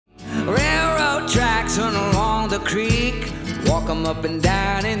creek, walk 'em up and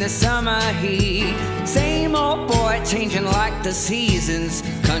down in the summer heat. Same old boy changing like the seasons,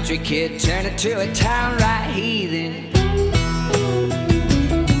 country kid turning to a town right heathen.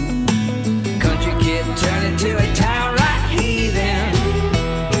 Country kid turning to a town right heathen.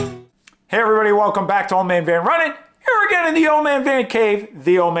 Hey everybody, welcome back to Old Man Van Running. Here again in the Old Man Van Cave,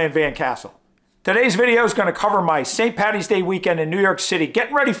 the Old Man Van Castle. Today's video is going to cover my St. Patty's Day weekend in New York City,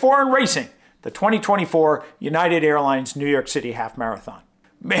 getting ready for and racing the 2024 United Airlines New York City Half Marathon.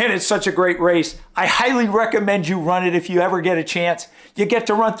 Man, it's such a great race. I highly recommend you run it if you ever get a chance. You get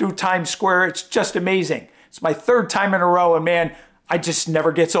to run through Times Square. It's just amazing. It's my third time in a row, and man, I just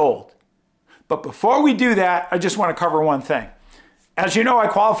never gets old. But before we do that, I just want to cover one thing. As you know, I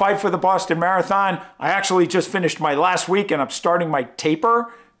qualified for the Boston Marathon. I actually just finished my last week, and I'm starting my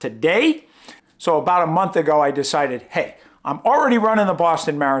taper today. So about a month ago, I decided, hey, I'm already running the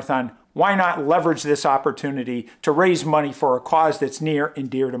Boston Marathon. Why not leverage this opportunity to raise money for a cause that's near and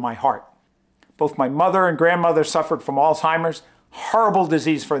dear to my heart? Both my mother and grandmother suffered from Alzheimer's, horrible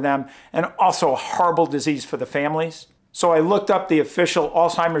disease for them, and also a horrible disease for the families. So I looked up the official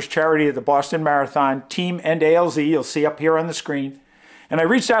Alzheimer's charity of the Boston Marathon, Team END ALZ, you'll see up here on the screen. And I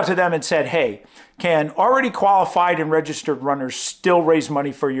reached out to them and said, hey, can already qualified and registered runners still raise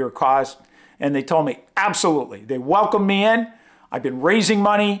money for your cause? And they told me, absolutely. They welcomed me in. I've been raising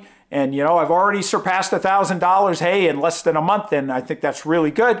money, and you know, I've already surpassed $1,000, hey, in less than a month, and I think that's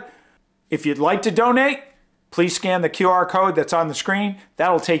really good. If you'd like to donate, please scan the QR code that's on the screen.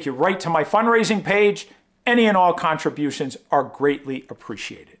 That'll take you right to my fundraising page. Any and all contributions are greatly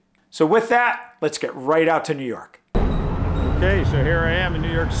appreciated. So with that, let's get right out to New York. Okay, so here I am in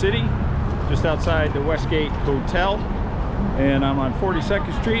New York City, just outside the Westgate Hotel. And I'm on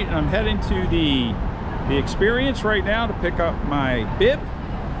 42nd Street, and I'm heading to the Experience right now to pick up my bib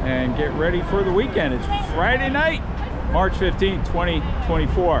and get ready for the weekend. It's Friday night, March 15th,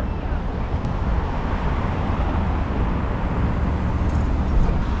 2024.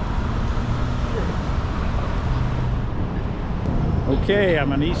 Okay,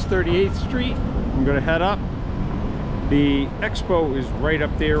 I'm on East 38th Street. I'm gonna head up. The EXPO is right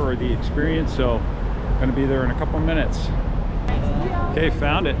up there, or the Experience, so I'm gonna be there in a couple minutes. Okay,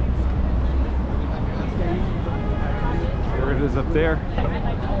 found it. There it is up there.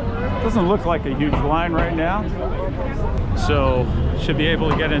 Doesn't look like a huge line right now, so should be able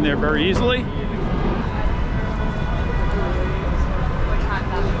to get in there very easily.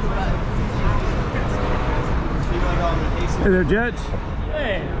 Hey there, Jets.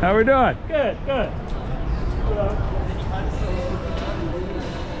 Hey. How we doing? Good, good.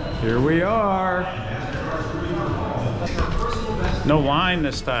 Here we are. No line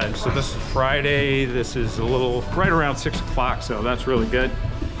this time, so this is Friday. This is a little right around 6 o'clock, so that's really good.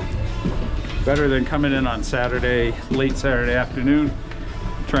 Better than coming in on Saturday, late Saturday afternoon,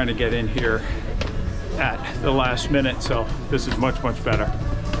 trying to get in here at the last minute, so this is much, much better.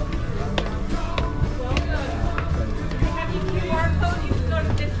 We have your QR code. You can go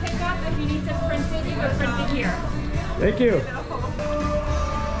to this pickup. If you need to print it, you can print it here. Thank you.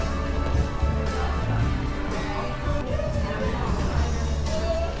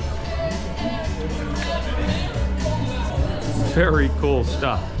 Very cool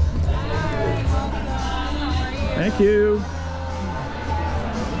stuff. Thank you.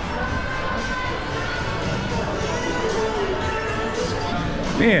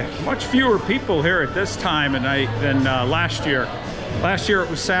 Man, much fewer people here at this time of night than last year. Last year it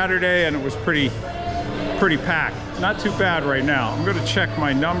was Saturday and it was pretty packed. Not too bad right now. I'm going to check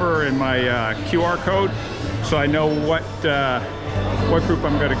my number and my QR code so I know what group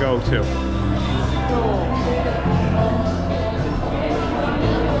I'm going to go to.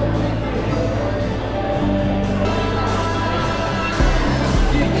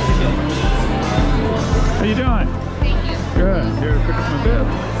 How you doing? Thank you. Good. Here to pick up my bib.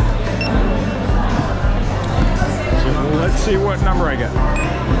 So let's see what number I get.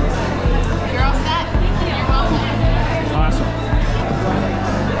 You're all set. You're welcome. Awesome.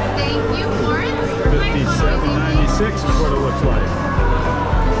 Thank you, Lawrence. 57.96 is what it looks like.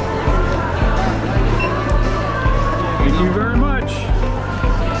 Thank you very much.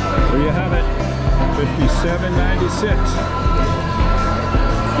 There you have it. 57.96.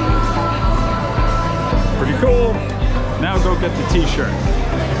 Pretty cool. Now go get the t-shirt.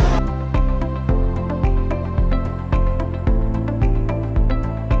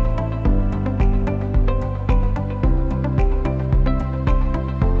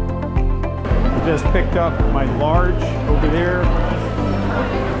 I just picked up my large over there.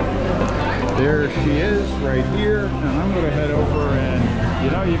 There she is right here. And I'm going to head over and,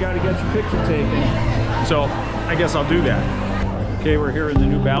 you know, you got to get your picture taken. So I guess I'll do that. Okay, we're here in the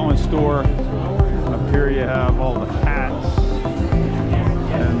New Balance store. Up here you have all the hats.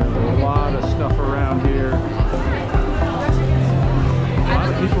 And there's a lot of stuff around here. A lot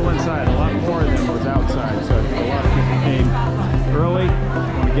of people inside, a lot more than was outside. So I think a lot of people came early,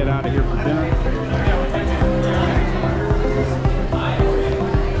 want to get out of here for dinner.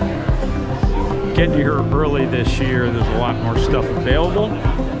 Getting here early this year, there's a lot more stuff available.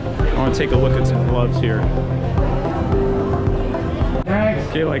 I want to take a look at some gloves here.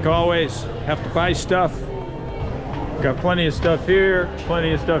 Okay, like always, have to buy stuff. Got plenty of stuff here,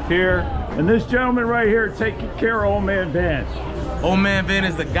 plenty of stuff here. And this gentleman right here taking care of Old Man Van. Old Man Van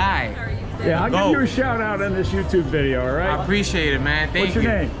is the guy. Yeah, I'll give you a shout out in this YouTube video, all right? I appreciate it, man. Thank you. What's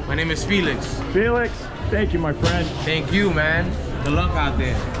your name? My name is Felix. Felix, thank you, my friend. Thank you, man. Good luck out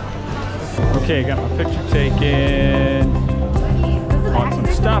there. Okay, got my picture taken on some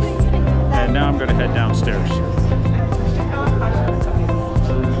stuff, and now I'm gonna head downstairs.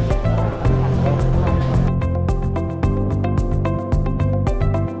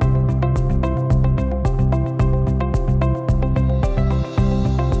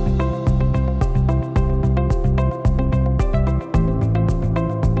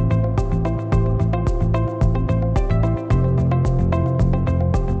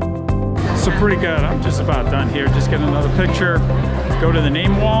 So pretty good. I'm just about done here. Just get another picture, go to the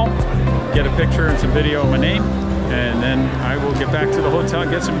name wall, get a picture and some video of my name, and then I will get back to the hotel and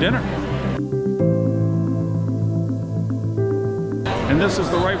get some dinner. And this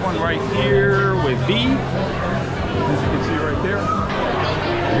is the right one right here with B. As you can see right there.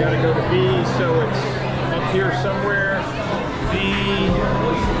 You gotta go to B, so it's up here somewhere. B.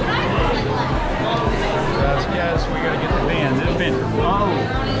 Let's guess, we gotta get the van. This van. Oh,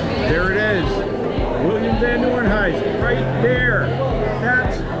 there it is. William Van Noordenhuis, right there.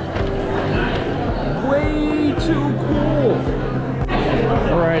 That's way too cool.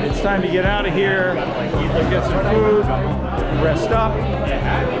 All right, it's time to get out of here. Let's get some food, rest up,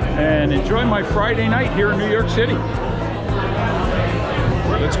 and enjoy my Friday night here in New York City.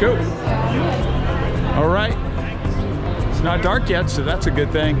 Let's go. All right. It's not dark yet, so that's a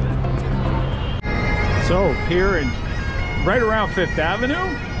good thing. So here in right around 5th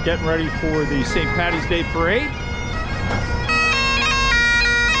Avenue, getting ready for the St. Patty's Day Parade.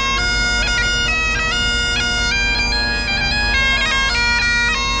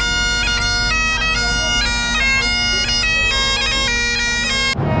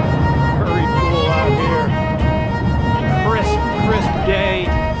 Very cool out here. Crisp day,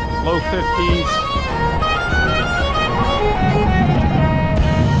 low 50s.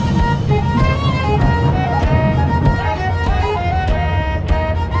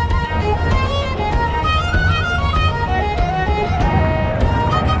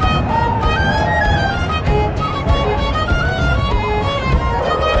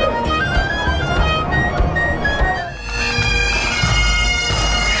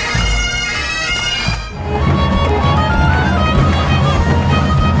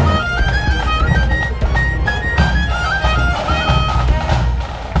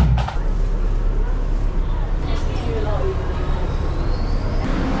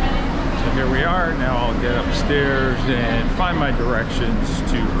 And find my directions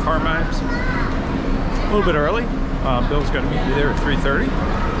to Carmine's. A little bit early. Bill's going to meet me there at 3:30,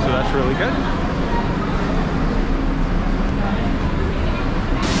 so that's really good.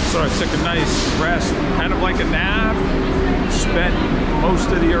 So I took a nice rest, kind of like a nap. Spent most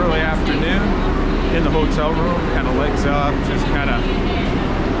of the early afternoon in the hotel room, kind of legs up, just kind of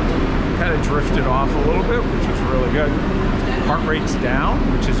drifted off a little bit, which was really good. Heart rate's down,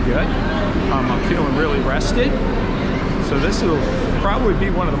 which is good. I'm feeling really rested. So this will probably be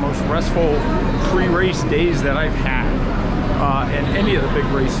one of the most restful pre-race days that I've had in any of the big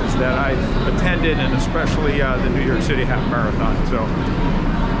races that I've attended, and especially the New York City Half Marathon. So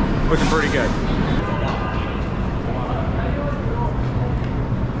looking pretty good.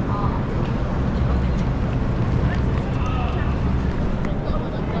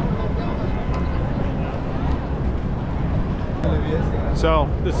 So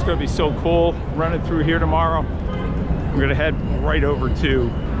this is going to be so cool running through here tomorrow. We're going to head right over to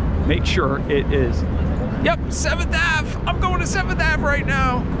make sure it is, yep, 7th Ave. I'm going to 7th Ave right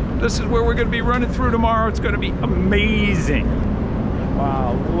now. This is where we're going to be running through tomorrow. It's going to be amazing.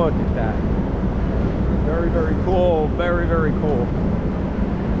 Wow, look at that. Very, very cool. Very, very cool.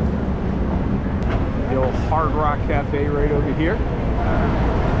 The old Hard Rock Cafe right over here.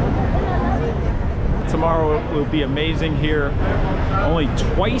 Tomorrow will be amazing here. Only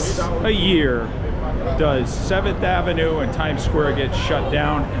twice a year does 7th Avenue and Times Square get shut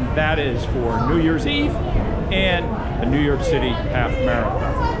down, and that is for New Year's Eve and the New York City Half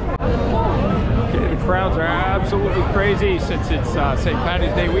Marathon. Okay, the crowds are absolutely crazy since it's St.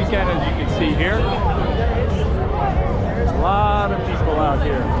 Patty's Day weekend, as you can see here. There's a lot of people out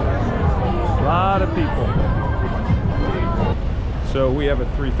here. A lot of people. So we have a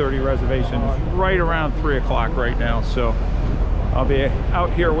 3:30 reservation. It's right around 3 o'clock right now. So I'll be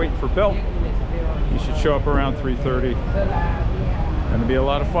out here waiting for Bill. You should show up around 3:30. Gonna be a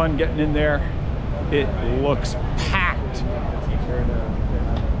lot of fun getting in there. It looks packed.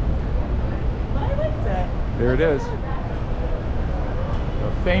 There it is.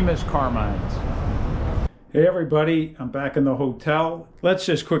 The famous Carmines. Hey everybody, I'm back in the hotel. Let's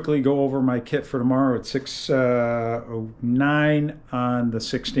just quickly go over my kit for tomorrow at 6:09 on the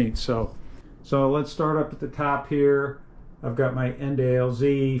 16th. So let's start up at the top here. I've got my END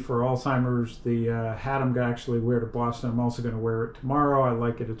ALZ for Alzheimer's. The hat I'm gonna actually wear to Boston. I'm also gonna wear it tomorrow. I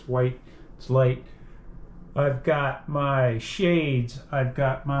like it, it's white, it's light. I've got my shades. I've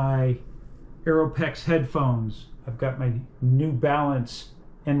got my Aeropex headphones. I've got my New Balance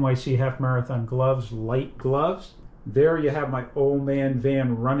NYC Half Marathon gloves, light gloves. There you have my Old Man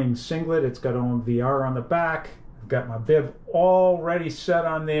Van running singlet. It's got OMVR on the back. I've got my bib already set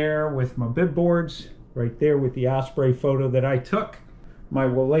on there with my bib boards, right there with the Osprey photo that I took. My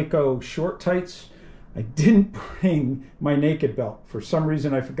Waleco short tights. I didn't bring my naked belt. For some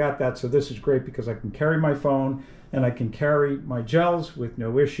reason I forgot that, so this is great because I can carry my phone and I can carry my gels with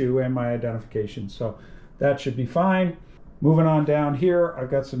no issue and my identification. So that should be fine. Moving on down here, I've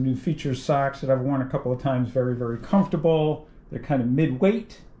got some new Features socks that I've worn a couple of times. Very, very comfortable. They're kind of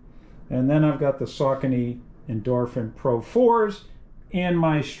mid-weight. And then I've got the Saucony Endorphin Pro 4s and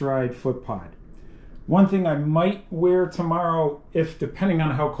my Stride foot pod. One thing I might wear tomorrow, if depending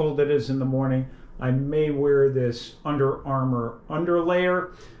on how cold it is in the morning, I may wear this Under Armour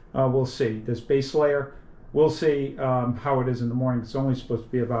underlayer. We'll see. This base layer. We'll see how it is in the morning. It's only supposed to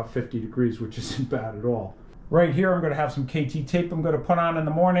be about 50 degrees, which isn't bad at all. Right here, I'm going to have some KT tape I'm going to put on in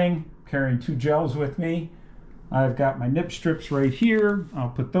the morning. I'm carrying 2 gels with me. I've got my nip strips right here.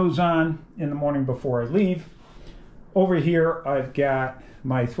 I'll put those on in the morning before I leave. Over here, I've got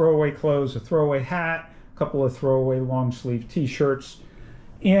my throwaway clothes, a throwaway hat, a couple of throwaway long sleeve t-shirts,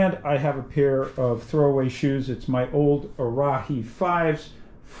 and I have a pair of throwaway shoes. It's my old Arahi 5s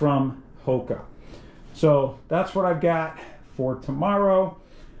from Hoka. So that's what I've got for tomorrow.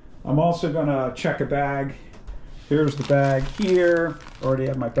 I'm also going to check a bag. Here's the bag here. Already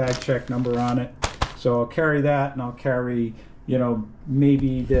have my bag check number on it. So I'll carry that, and I'll carry, you know,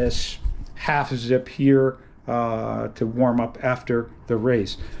 maybe this half zip here to warm up after the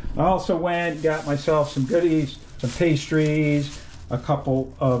race. I also went, got myself some goodies, some pastries, a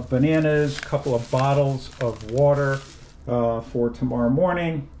couple of bananas, a couple of bottles of water for tomorrow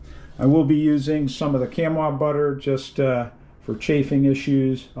morning. I will be using some of the Camois butter just for chafing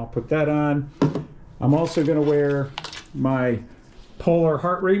issues. I'll put that on. I'm also going to wear my Polar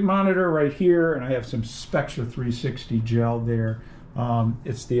heart rate monitor right here, and I have some Spectra 360 gel there.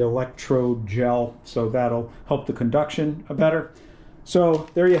 It's the electrode gel, so that'll help the conduction better. So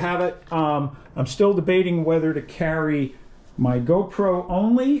there you have it. I'm still debating whether to carry my GoPro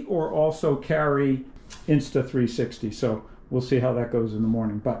only or also carry Insta360. So we'll see how that goes in the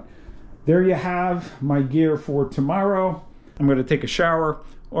morning. But there you have my gear for tomorrow. I'm going to take a shower.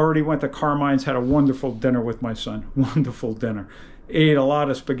 Already went to Carmine's, had a wonderful dinner with my son. Wonderful dinner. Ate a lot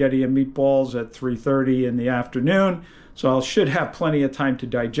of spaghetti and meatballs at 3:30 in the afternoon. So I should have plenty of time to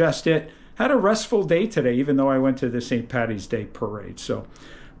digest it. Had a restful day today, even though I went to the St. Patty's Day parade. So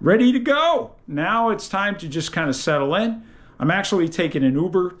ready to go. Now it's time to just kind of settle in. I'm actually taking an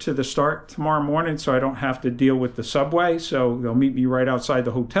Uber to the start tomorrow morning, so I don't have to deal with the subway. So they'll meet me right outside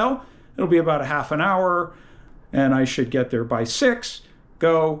the hotel. It'll be about a half an hour, and I should get there by 6.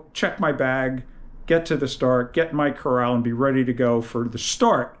 Go, check my bag, get to the start, get in my Corral, and be ready to go for the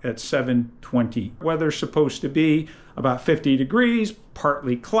start at 7:20. Weather's supposed to be about 50 degrees,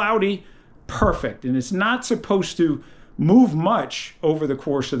 partly cloudy, perfect. And it's not supposed to move much over the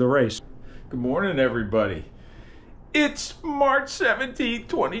course of the race. Good morning, everybody. It's March 17th,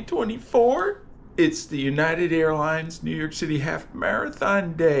 2024. It's the United Airlines New York City Half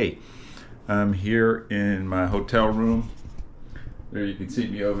Marathon Day. I'm here in my hotel room. There, you can see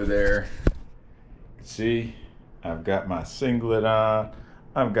me over there. See, I've got my singlet on.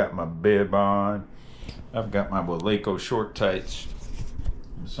 I've got my bib on. I've got my Waleco short tights.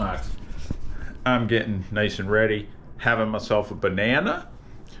 Socks. I'm getting nice and ready. Having myself a banana.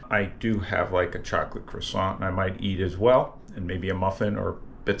 I do have like a chocolate croissant and I might eat as well. And maybe a muffin or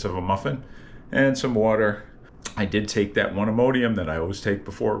bits of a muffin. And some water. I did take that one Imodium that I always take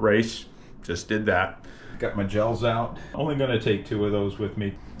before a race. just did that. Got my gels out. Only gonna take 2 of those with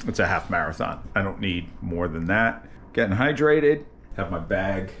me. It's a half marathon. I don't need more than that. Getting hydrated. Have my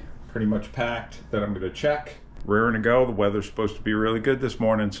bag pretty much packed that I'm gonna check. Rearing to go. The weather's supposed to be really good this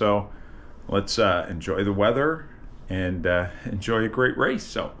morning, so let's enjoy the weather and enjoy a great race.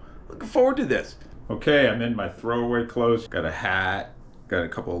 So looking forward to this. Okay, I'm in my throwaway clothes. Got a hat, got a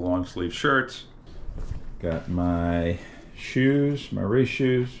couple of long sleeve shirts, got my shoes, my race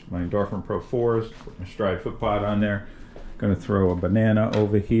shoes, my Endorphin Pro 4s, put my Stride foot pod on there. Gonna throw a banana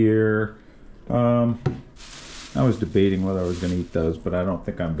over here. I was debating whether I was gonna eat those, but I don't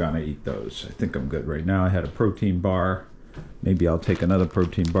think I'm gonna eat those. I think I'm good right now. I had a protein bar. Maybe I'll take another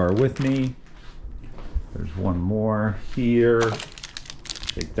protein bar with me. There's one more here.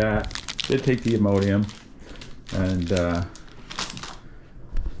 Take that. Did take the Imodium, and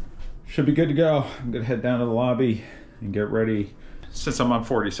should be good to go. I'm gonna head down to the lobby and get ready. Since I'm on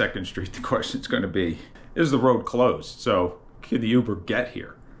 42nd Street, the question's gonna be, is the road closed? So can the Uber get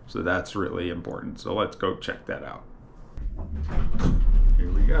here? So that's really important. So let's go check that out. Here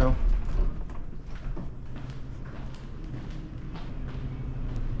we go.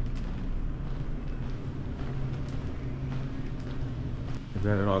 I've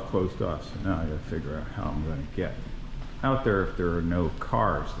got it all closed off, so now I gotta figure out how I'm gonna get out there if there are no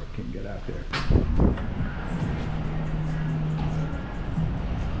cars that can get out there.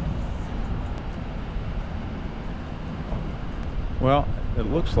 Well, it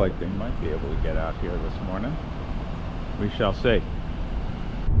looks like they might be able to get out here this morning. We shall see.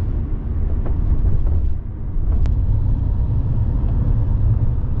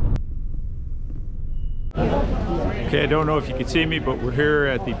 Okay, I don't know if you can see me, but we're here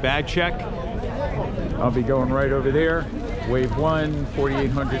at the bag check. I'll be going right over there. Wave 1,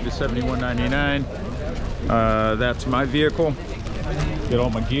 4,800 to 7,199. That's my vehicle. Get all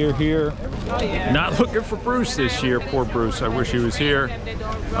my gear here. Not looking for Bruce this year. Poor Bruce. I wish he was here.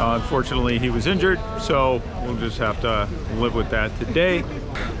 Unfortunately, he was injured, so we'll just have to live with that today.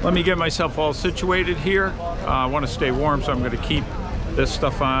 Let me get myself all situated here. I want to stay warm, so I'm going to keep this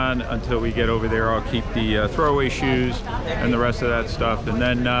stuff on until we get over there. I'll keep the throwaway shoes and the rest of that stuff, and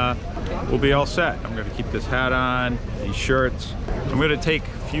then we'll be all set. I'm going to keep this hat on, these shirts. I'm going to take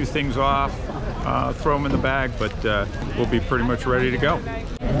a few things off, throw them in the bag, but we'll be pretty much ready to go.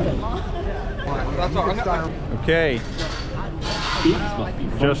 Okay,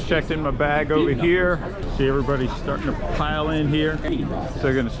 just checked in my bag over here. See everybody's starting to pile in here. So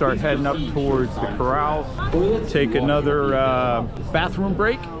they're going to start heading up towards the corrals. Take another bathroom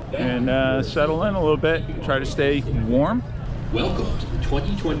break and settle in a little bit. Try to stay warm. Welcome to the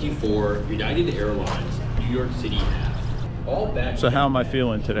 2024 United Airlines New York City Half. So how am I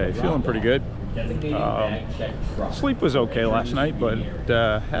feeling today? Feeling pretty good. Sleep was okay last night, but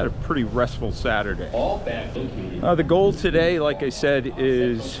had a pretty restful Saturday. The goal today, like I said,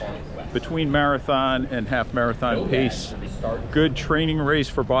 is between marathon and half marathon pace. Good training race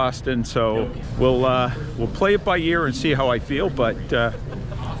for Boston, so we'll play it by ear and see how I feel. But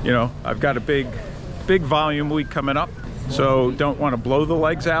you know, I've got a big volume week coming up, so don't want to blow the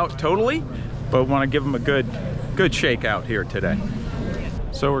legs out totally, but want to give them a good shake out here today.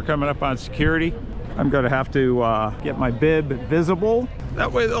 So we're coming up on security. I'm going to have to get my bib visible. That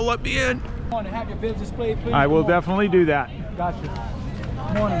way they'll let me in. Want to have your bib displayed, please? I will definitely do that. Gotcha.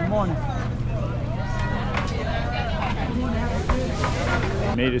 Morning.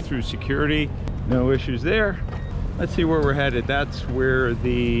 Made it through security. No issues there. Let's see where we're headed. That's where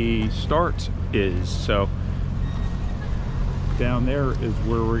the start is. So down there is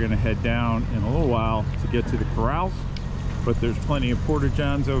where we're going to head down in a little while to get to the corrals. But there's plenty of porta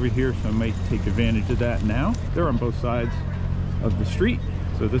johns over here, so I might take advantage of that now. They're on both sides of the street,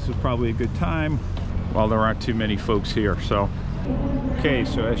 so this is probably a good time while there aren't too many folks here. So okay,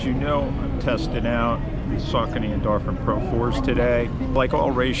 so as you know, I'm testing out the Saucony Endorphin Pro 4s today. Like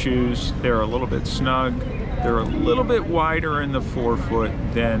all race shoes, they're a little bit snug. They're a little bit wider in the forefoot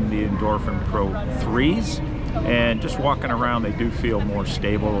than the Endorphin Pro 3s. And just walking around, they do feel more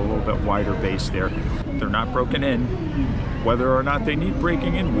stable, a little bit wider base there. They're not broken in. Whether or not they need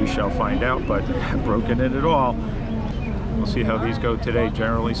breaking in, we shall find out, but broken in at all. We'll see how these go today.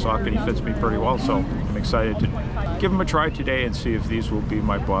 Generally, Saucony fits me pretty well, so I'm excited to give them a try today and see if these will be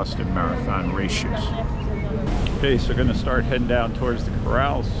my Boston Marathon race shoes. Okay, so we're gonna start heading down towards the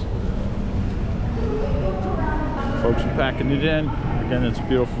corrals. Folks are packing it in. Again, it's a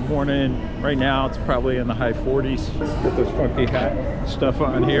beautiful morning. Right now, it's probably in the high 40s. Got this funky hat stuff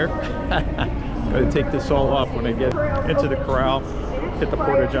on here. Gotta take this all off when I get into the corral. hit the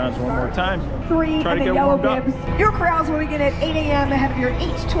porta-johns one more time. 3 Try and to the get yellow warmed up. bibs. Your corrals will begin at 8 a.m. ahead of your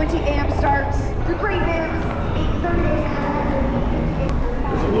 8:20 a.m. starts. The green bibs, 8:30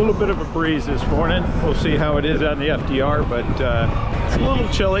 a.m. There's a little bit of a breeze this morning. We'll see how it is on the FDR, but it's a little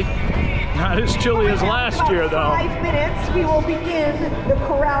chilly. Not as chilly as last year, though. 5 minutes, we will begin. The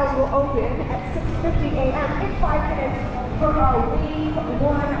corrals will open at 6:50 a.m. in 5 minutes for our Wave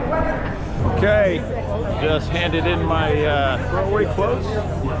 1 runners. Okay, just handed in my throwaway clothes.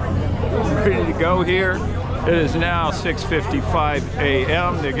 Ready to go here. It is now 6:55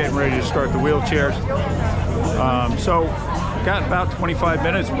 a.m. They're getting ready to start the wheelchairs. So, got about 25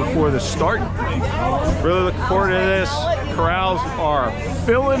 minutes before the start. Really looking forward to this. Corrals are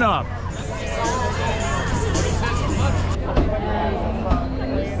filling up.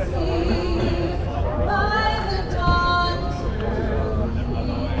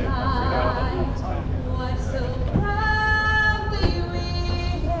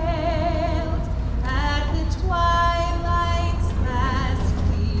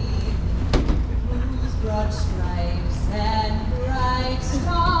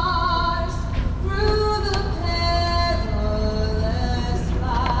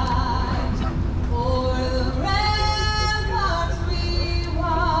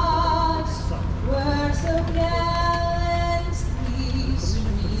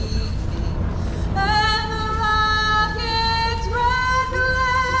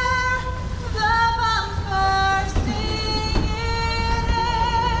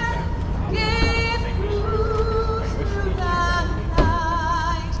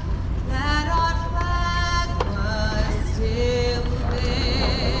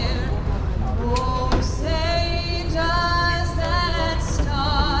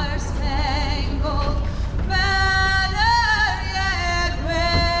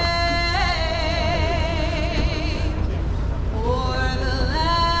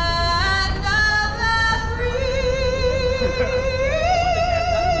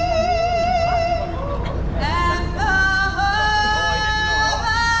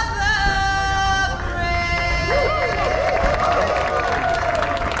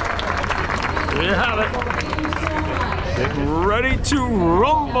 Ready to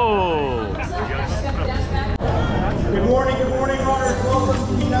rumble. Good morning, runners. Welcome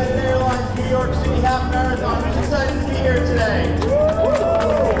to United Airlines New York City Half Marathon. I'm excited to be here today.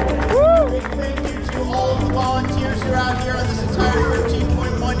 Big thank you to all of the volunteers who are out here on this entire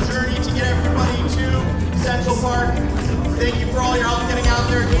 13.1 journey to get everybody to Central Park. Thank you for all your help getting out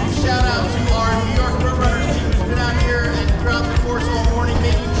there. Give a shout out to our New York Road Runners team who's been out here and throughout the course all morning,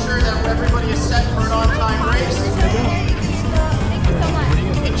 making sure that everybody is set for an on-time race.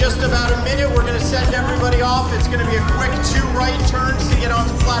 In just about a minute, we're going to send everybody off. It's going to be a quick 2 right turns to get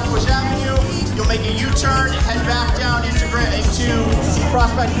onto Flatbush Avenue. You'll make a U-turn, head back down into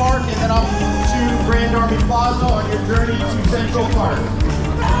Prospect Park, and then up to Grand Army Plaza on your journey to Central Park.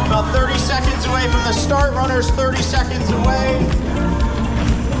 About 30 seconds away from the start. Runners 30 seconds away.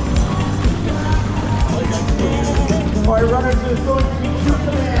 All right, runners, there's going to be 2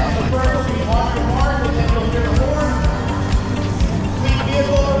 commands. The first will be on your mark, and then you'll hear the horn.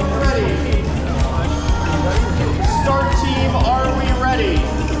 Vehicle ready. Start team, are we ready?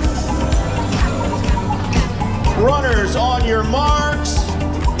 Runners on your marks.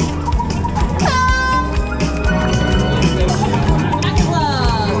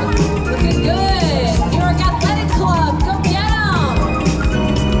 Club, looking good. New York Athletic Club, go get 'em.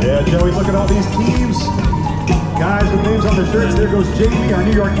 Yeah, Joey, look at all these teams. Guys with names on their shirts. There goes Jamie, our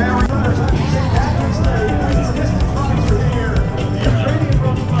New York County.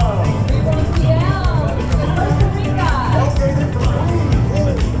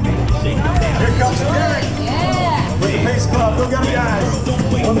 Here comes Derek. Yeah. With the Pace Club. Go get it, guys.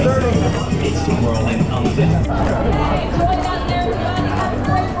 130. Enjoy out there, everybody. Have a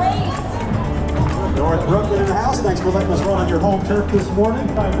great race. North Brooklyn in the house. Thanks for letting us run on your home turf this morning.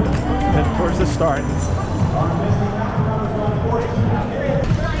 Heading towards the start.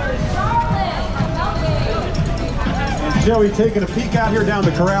 Joey taking a peek out here down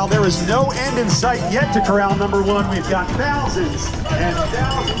the corral. There is no end in sight yet to corral number 1. We've got thousands and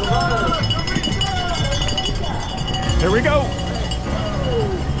thousands of runners. Here we go.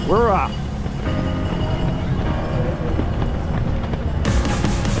 We're up.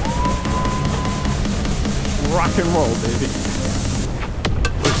 Rock and roll, baby.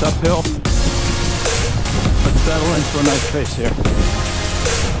 First uphill. Let's settle into a nice pace here.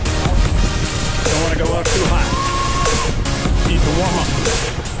 Don't want to go up too high. Need to warm up.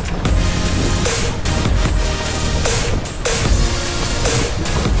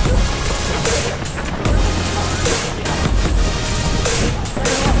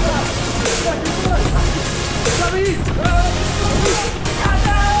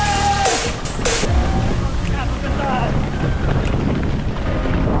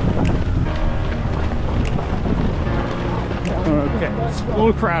 a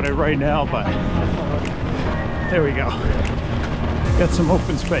little crowded right now, but there we go. Got some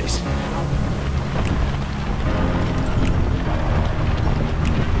open space.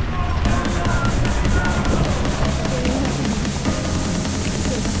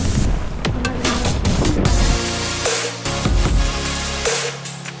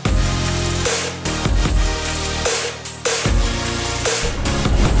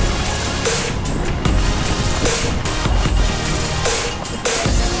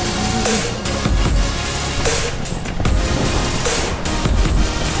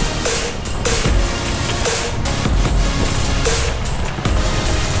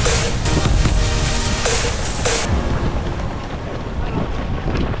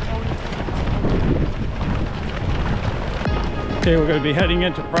 Okay, we're going to be heading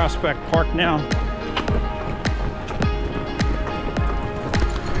into Prospect Park now.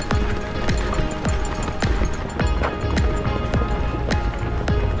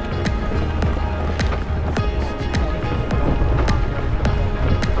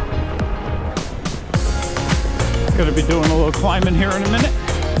 Going to be doing a little climbing here in a minute,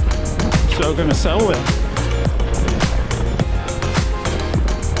 so going to settle in.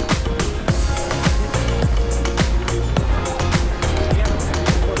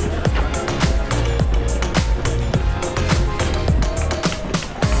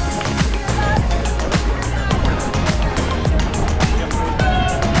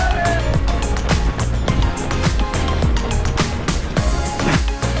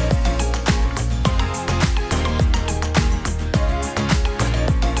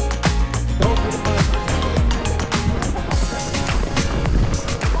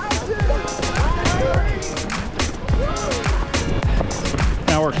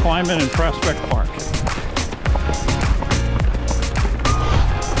 Now we're climbing in Prospect Park.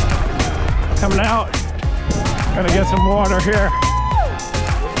 Coming out, gonna get some water here.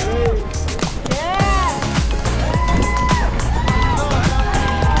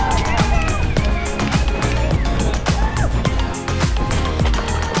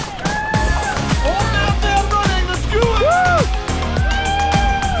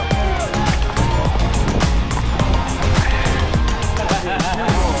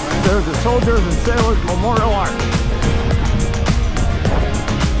 There's the Soldiers and Sailors Memorial Arch.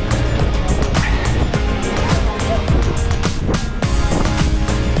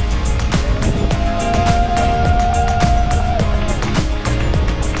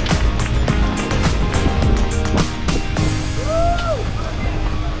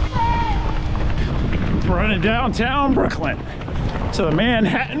 Running downtown Brooklyn to the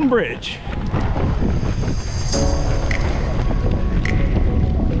Manhattan Bridge.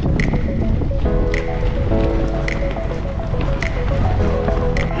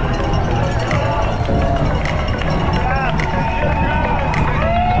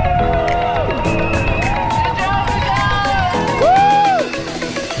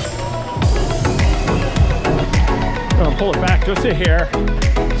 Pull it back just a hair,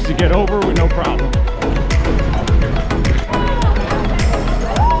 just to get over with no problem.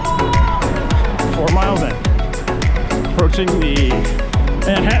 4 miles in, approaching the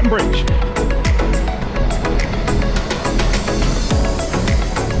Manhattan Bridge.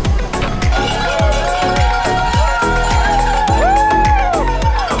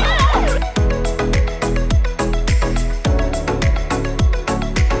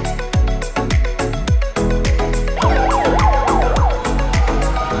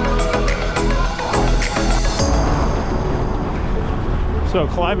 So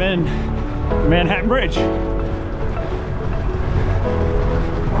climbing the Manhattan Bridge.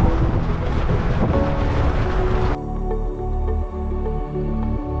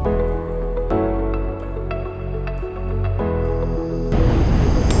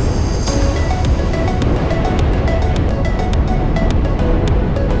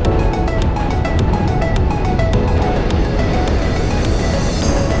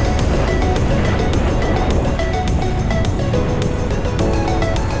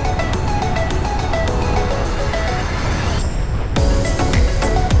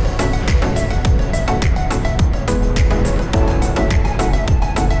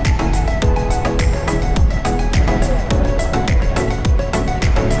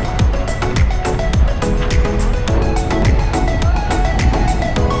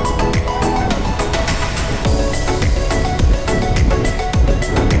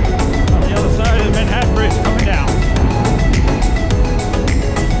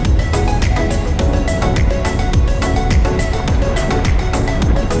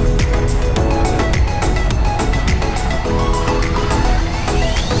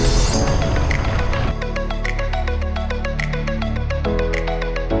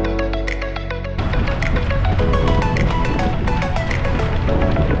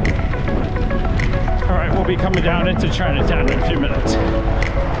 be coming down into Chinatown in a few minutes.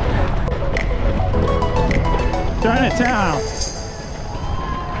 Chinatown.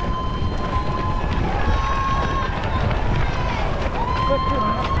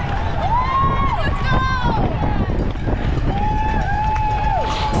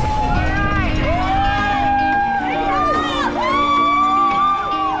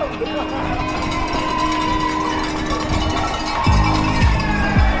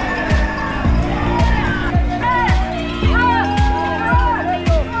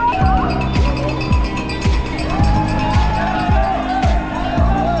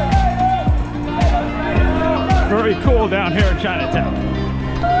 Very cool down here in Chinatown.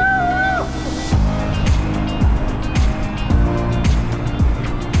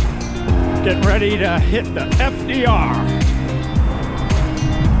 Getting ready to hit the FDR.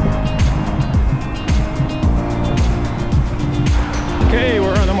 Okay,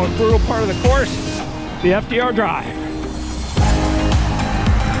 we're on the most brutal part of the course, the FDR drive.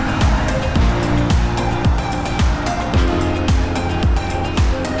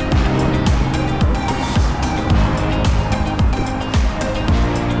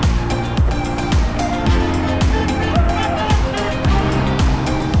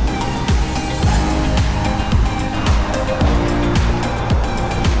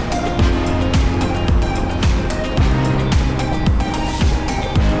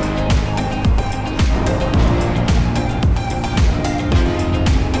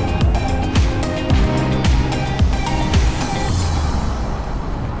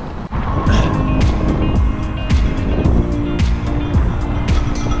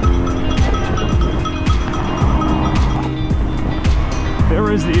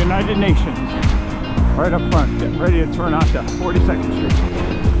 There is the United Nations right up front, getting ready to turn onto 42nd Street.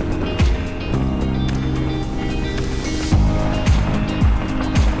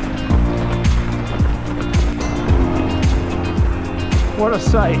 What a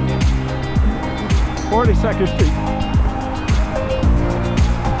sight. 42nd Street.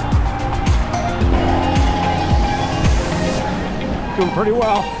 Doing pretty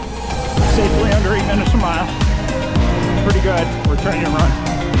well. Safely under 8 minutes a mile. Pretty good. We're trying to run.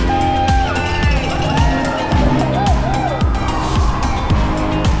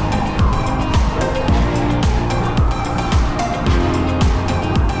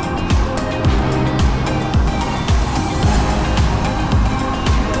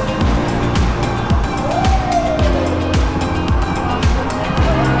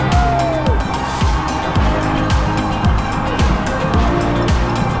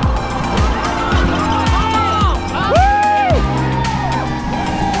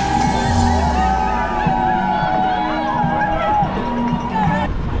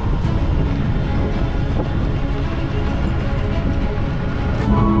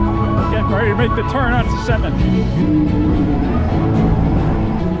 Ready to make the turn onto 7th.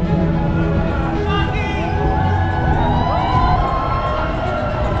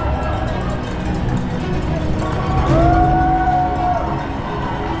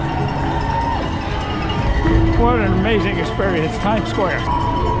 What an amazing experience, Times Square.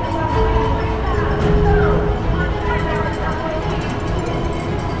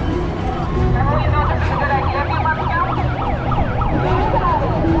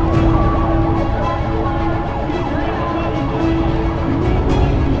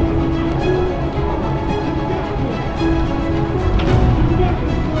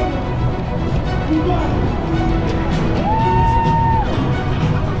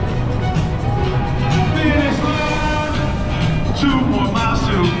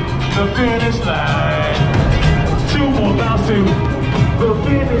 The finish line. 2 more miles to the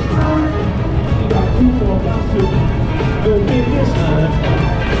finish line. You got 2 more miles to the finish line.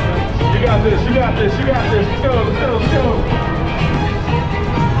 You got this, you got this, you got this. Let's go, let's go, let's go.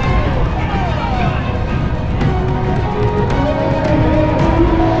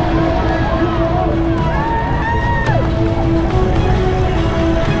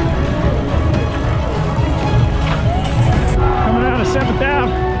 Coming out of 7th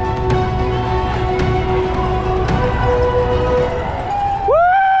Ave.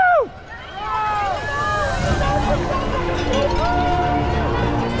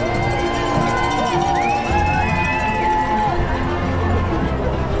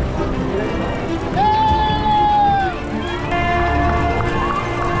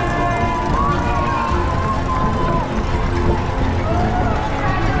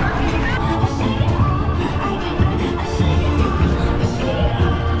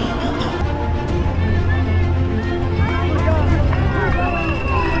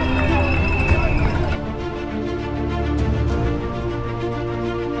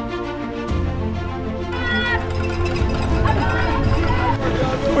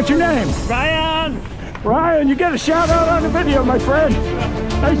 Ryan! Ryan, you get a shout out on the video, my friend.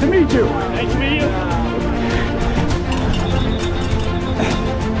 Nice to meet you. Nice to meet you.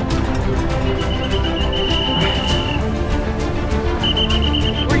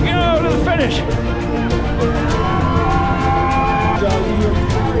 Here we go to the finish.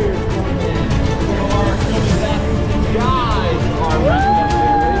 Guys are wrapping up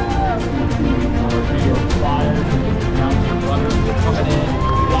their race. Our New York Flyers and announcer runners are coming in.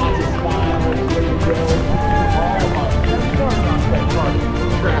 Lots of smiles, way to go. All our starting on Fred Park.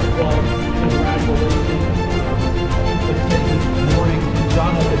 Draft club, congratulations. This morning,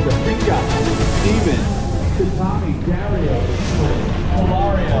 Jonathan, the big guy, Steven, to Tommy, Dario,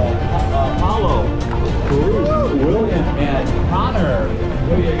 Hilario, Paulo, Bruce, William, and Connor.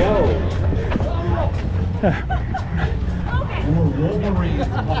 Way to go. More Wolverines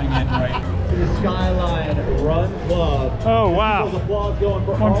coming in right to the Skyline Run Club. Oh, wow.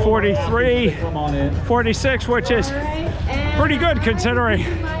 143, 46, which is pretty good considering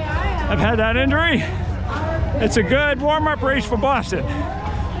I've had that injury. It's a good warm-up race for Boston.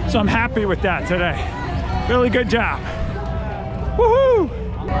 So I'm happy with that today. Really good job. Woohoo!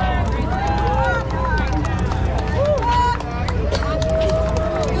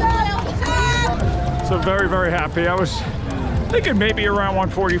 So very, very happy. I was thinking maybe around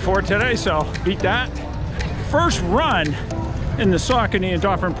 144 today, so beat that. First run in the Saucony and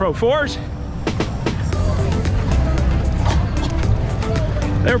Dauphin Pro 4s.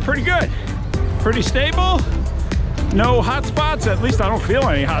 They were pretty good, pretty stable. No hot spots, at least I don't feel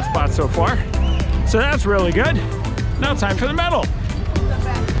any hot spots so far. So that's really good. Now time for the medal.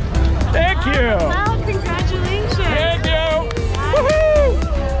 Thank you. Wow, congratulations. Thank you. Woohoo!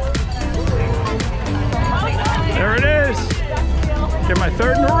 There it is. Get my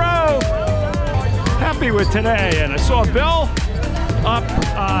third in a row. Happy with today. And I saw Bill up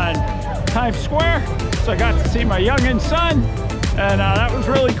on Times Square, so I got to see my youngin' son, and that was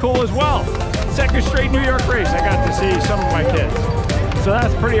really cool as well. Second straight New York race, I got to see some of my kids. So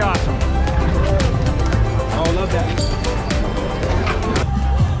that's pretty awesome. Oh, love that.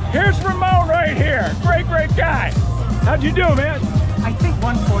 Here's Ramon right here. Great, great guy. How'd you do, man? I think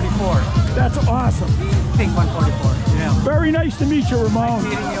 144. That's awesome. I think 144, yeah. Very nice to meet you, Ramon.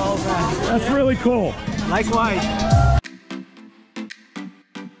 Nice meeting you all back. That's really cool. Likewise.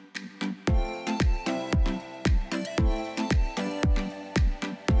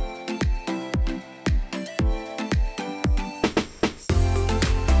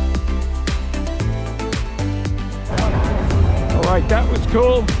 All right, that was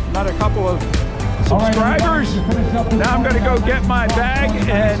cool. Met a couple of subscribers. Now I'm going to go get my bag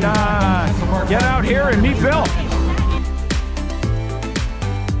and get out here and meet Bill.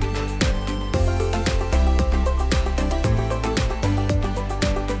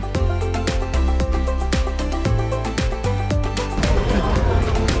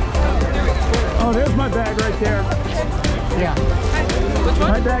 Oh, there's my bag right there. Yeah.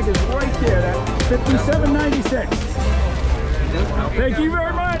 My bag is right there, that 57.96. Thank you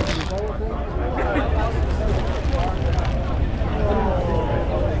very much.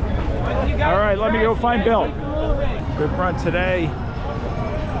 All right, let me go find Bill. Good run today.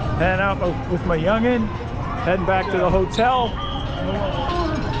 Heading out with my youngin', heading back to the hotel.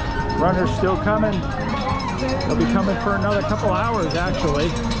 Runners still coming. They'll be coming for another couple hours, actually.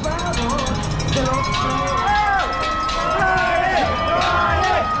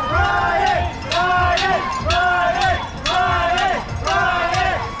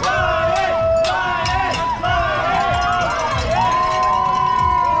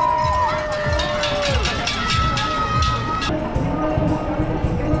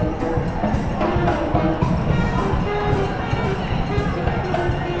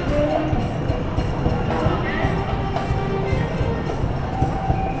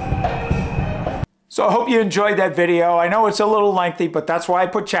 So I hope you enjoyed that video. I know it's a little lengthy, but that's why I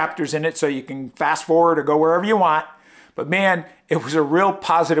put chapters in it so you can fast forward or go wherever you want. But man, it was a real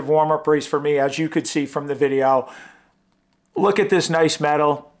positive warm-up race for me, as you could see from the video. Look at this nice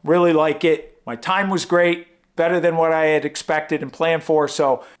medal. Really like it. My time was great, better than what I had expected and planned for.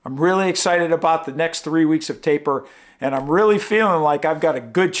 So I'm really excited about the next 3 weeks of taper, and I'm really feeling like I've got a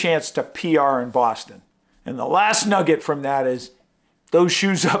good chance to PR in Boston. And the last nugget from that is those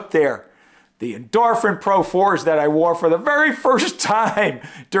shoes up there. The Endorphin Pro 4s that I wore for the very first time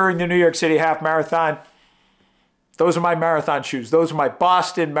during the New York City Half Marathon. Those are my marathon shoes. Those are my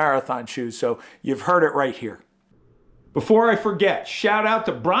Boston Marathon shoes. So you've heard it right here. Before I forget, shout out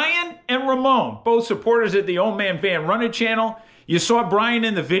to Brian and Ramon, both supporters of the Old Man Van Running channel. You saw Brian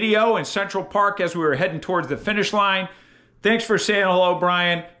in the video in Central Park as we were heading towards the finish line. Thanks for saying hello,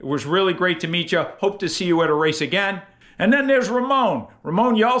 Brian. It was really great to meet you. Hope to see you at a race again. And then there's Ramon.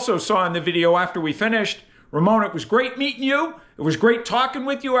 Ramon, you also saw in the video after we finished. Ramon, it was great meeting you. It was great talking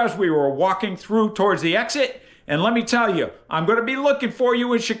with you as we were walking through towards the exit. And let me tell you, I'm going to be looking for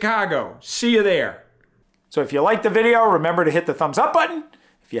you in Chicago. See you there. So if you liked the video, remember to hit the thumbs up button.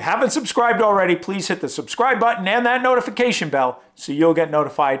 If you haven't subscribed already, please hit the subscribe button and that notification bell so you'll get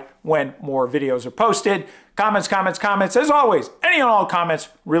notified when more videos are posted. Comments, comments, comments. As always, any and all comments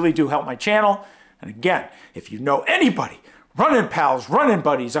really do help my channel. And again, if you know anybody, running pals, running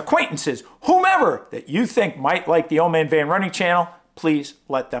buddies, acquaintances, whomever that you think might like the Old Man Van Running channel, please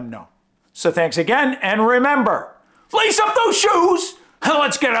let them know. So thanks again, and remember, lace up those shoes and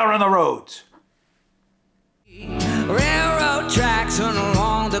let's get out on the roads. Railroad tracks run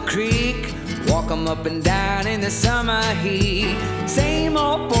along the creek, walk 'em up and down in the summer heat. Same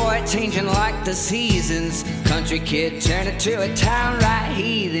old boy changing like the seasons, country kid turning to a town right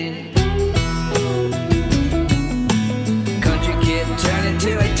heathen.